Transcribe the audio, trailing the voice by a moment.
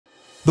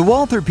The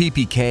Walther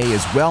PPK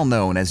is well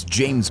known as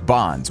James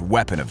Bond's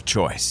weapon of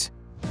choice.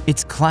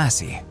 It's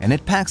classy, and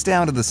it packs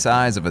down to the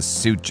size of a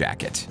suit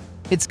jacket.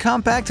 It's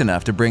compact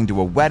enough to bring to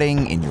a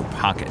wedding in your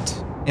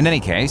pocket. In any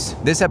case,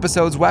 this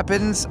episode's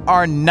weapons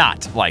are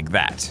not like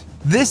that.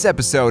 This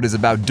episode is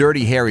about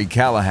Dirty Harry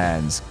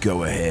Callahan's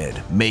 "Go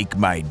ahead, make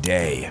my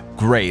day"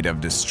 grade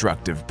of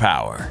destructive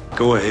power.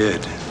 Go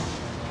ahead,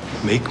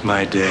 make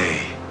my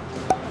day.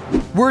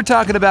 We're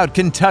talking about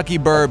Kentucky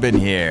bourbon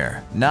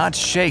here, not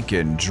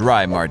shaken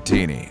dry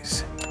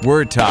martinis.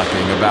 We're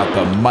talking about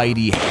the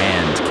mighty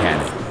hand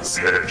cannons.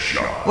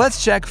 Headshot.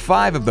 Let's check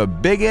 5 of the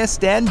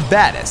biggest and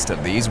baddest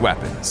of these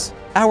weapons.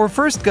 Our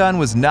first gun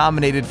was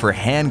nominated for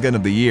Handgun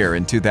of the Year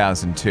in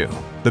 2002.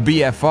 The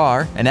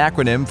BFR, an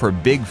acronym for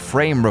Big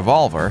Frame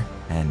Revolver,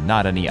 and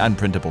not any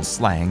unprintable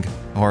slang,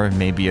 or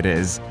maybe it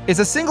is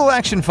a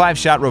single-action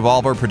 5-shot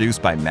revolver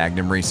produced by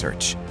Magnum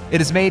Research. It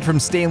is made from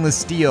stainless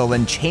steel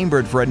and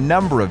chambered for a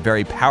number of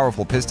very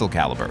powerful pistol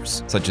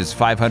calibers, such as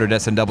 500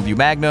 S&W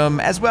Magnum,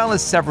 as well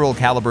as several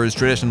calibers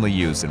traditionally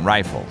used in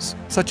rifles,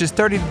 such as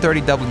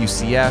 30-30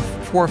 WCF,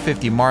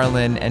 450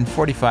 Marlin, and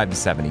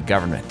 45-70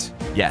 Government.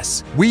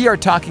 Yes, we are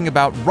talking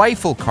about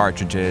rifle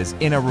cartridges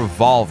in a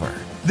revolver.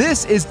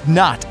 This is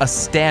not a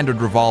standard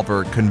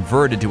revolver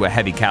converted to a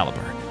heavy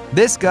caliber.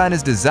 This gun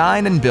is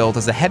designed and built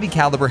as a heavy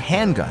caliber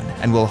handgun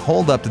and will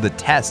hold up to the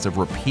test of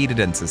repeated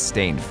and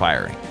sustained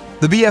firing.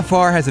 The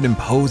BFR has an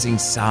imposing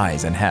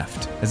size and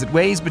heft, as it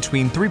weighs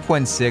between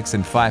 3.6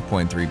 and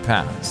 5.3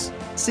 pounds,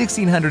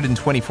 1,600 and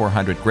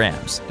 2,400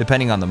 grams,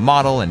 depending on the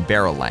model and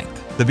barrel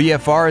length. The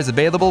BFR is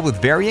available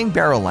with varying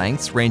barrel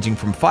lengths ranging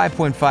from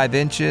 5.5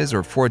 inches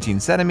or 14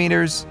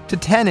 centimeters to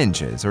 10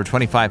 inches or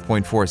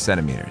 25.4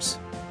 centimeters.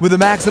 With a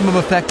maximum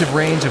effective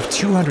range of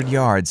 200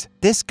 yards,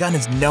 this gun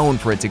is known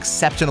for its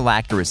exceptional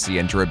accuracy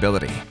and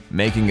durability,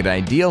 making it an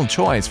ideal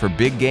choice for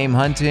big game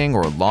hunting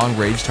or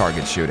long-range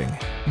target shooting.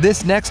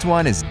 This next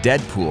one is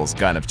Deadpool's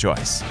gun of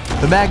choice.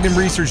 The Magnum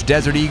Research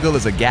Desert Eagle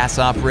is a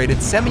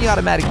gas-operated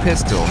semi-automatic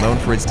pistol known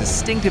for its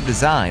distinctive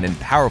design and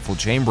powerful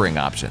chambering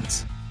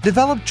options.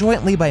 Developed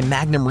jointly by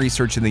Magnum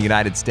Research in the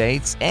United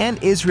States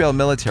and Israel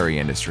Military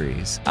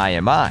Industries,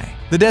 IMI,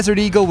 the Desert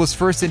Eagle was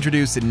first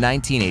introduced in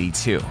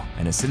 1982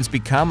 and has since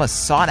become a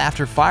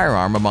sought-after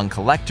firearm among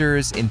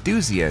collectors,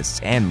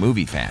 enthusiasts, and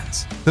movie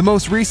fans. The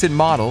most recent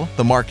model,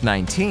 the Mark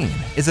XIX,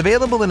 is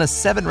available in a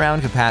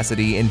 7-round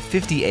capacity in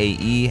 50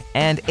 AE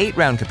and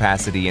 8-round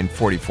capacity in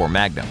 44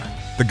 Magnum.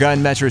 The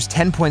gun measures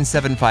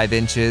 10.75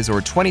 inches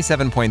or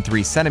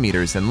 27.3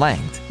 centimeters in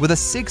length with a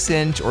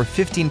 6-inch or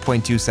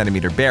 15.2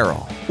 centimeter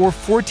barrel, or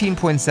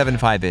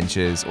 14.75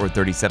 inches or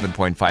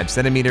 37.5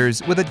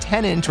 centimeters with a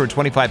 10-inch or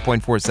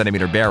 25.4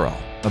 centimeter barrel,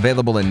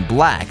 available in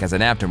black as an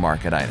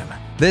aftermarket item.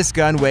 This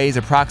gun weighs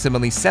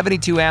approximately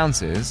 72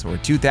 ounces or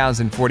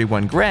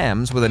 2,041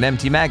 grams with an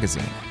empty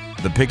magazine.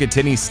 The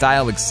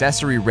Picatinny-style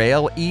accessory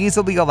rail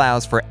easily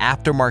allows for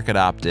aftermarket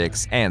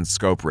optics and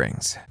scope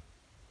rings.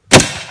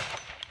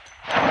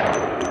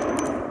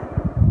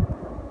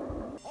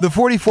 The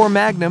 44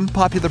 Magnum,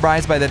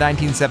 popularized by the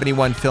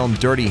 1971 film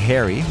Dirty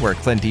Harry, where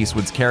Clint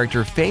Eastwood's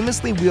character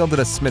famously wielded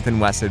a Smith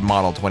Wesson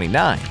Model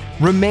 29,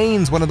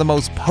 remains one of the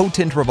most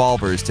potent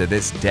revolvers to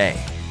this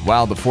day.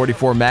 While the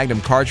 44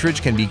 Magnum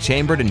cartridge can be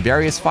chambered in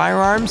various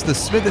firearms, the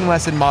Smith &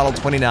 Wesson Model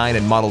 29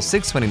 and Model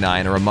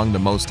 629 are among the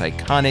most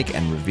iconic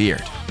and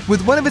revered.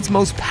 With one of its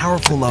most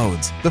powerful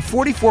loads, the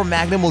 44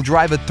 Magnum will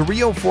drive a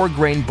 304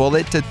 grain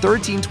bullet to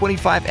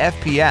 1325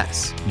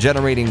 FPS,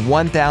 generating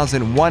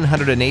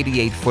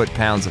 1,188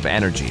 foot-pounds of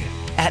energy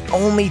at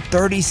only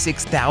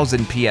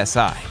 36,000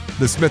 PSI.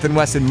 The Smith &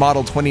 Wesson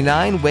Model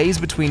 29 weighs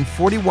between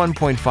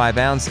 41.5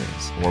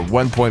 ounces, or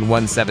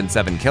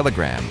 1.177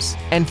 kilograms,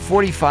 and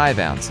 45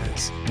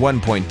 ounces,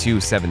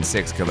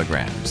 1.276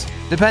 kilograms,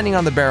 depending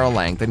on the barrel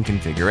length and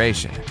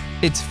configuration.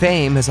 Its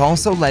fame has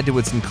also led to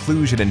its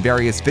inclusion in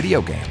various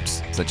video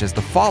games, such as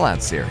the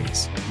Fallout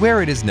series,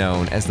 where it is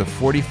known as the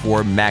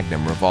 44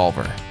 Magnum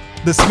Revolver.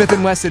 The Smith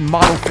 & Wesson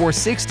Model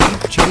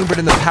 460, chambered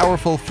in the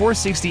powerful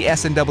 460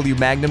 S&W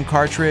Magnum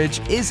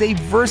cartridge, is a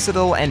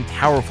versatile and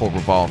powerful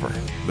revolver.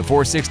 The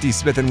 460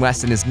 Smith &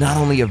 Wesson is not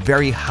only a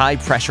very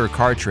high-pressure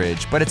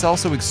cartridge, but it's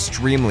also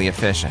extremely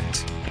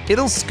efficient.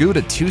 It'll scoot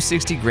a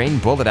 260 grain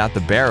bullet out the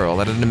barrel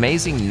at an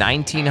amazing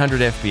 1900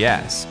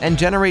 FPS and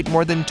generate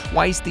more than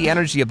twice the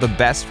energy of the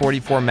best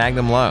 44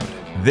 Magnum load.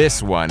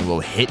 This one will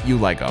hit you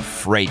like a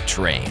freight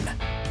train.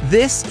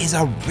 This is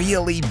a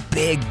really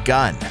big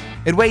gun.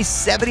 It weighs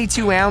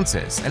 72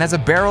 ounces and has a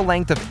barrel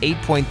length of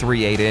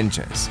 8.38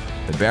 inches.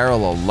 The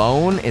barrel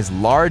alone is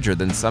larger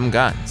than some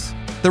guns.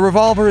 The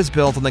revolver is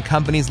built on the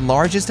company's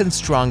largest and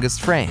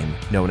strongest frame,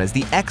 known as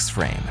the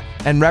X-frame,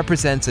 and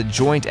represents a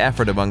joint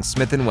effort among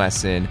Smith &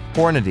 Wesson,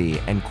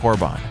 Hornady, and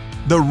Corbin.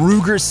 The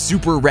Ruger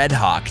Super Red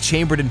Hawk,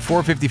 chambered in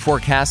 454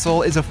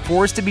 Castle, is a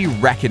force to be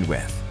reckoned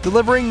with,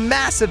 delivering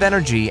massive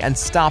energy and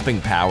stopping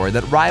power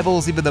that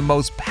rivals even the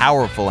most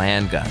powerful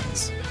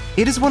handguns.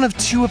 It is one of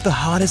 2 of the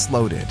hottest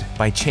loaded,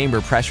 by chamber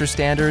pressure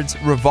standards,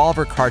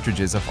 revolver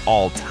cartridges of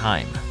all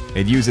time.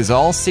 It uses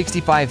all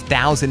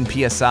 65,000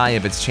 psi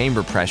of its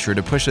chamber pressure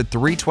to push a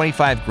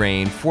 .325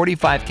 grain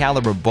 45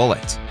 caliber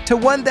bullet to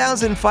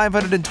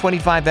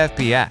 1,525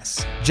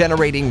 FPS,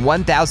 generating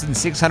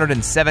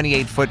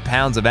 1,678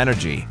 foot-pounds of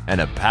energy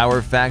and a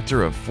power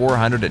factor of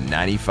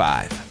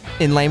 495.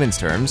 In layman's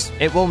terms,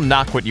 it will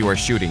knock what you are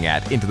shooting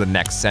at into the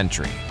next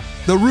century.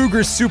 The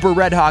Ruger Super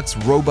Redhawk's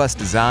robust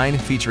design,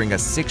 featuring a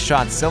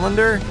 6-shot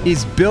cylinder,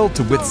 is built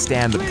to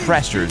withstand the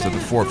pressures of the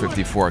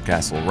 .454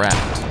 Castle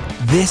round.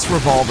 This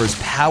revolver's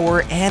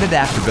power and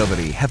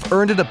adaptability have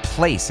earned it a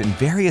place in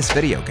various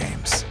video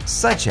games,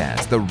 such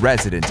as the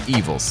Resident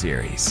Evil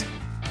series.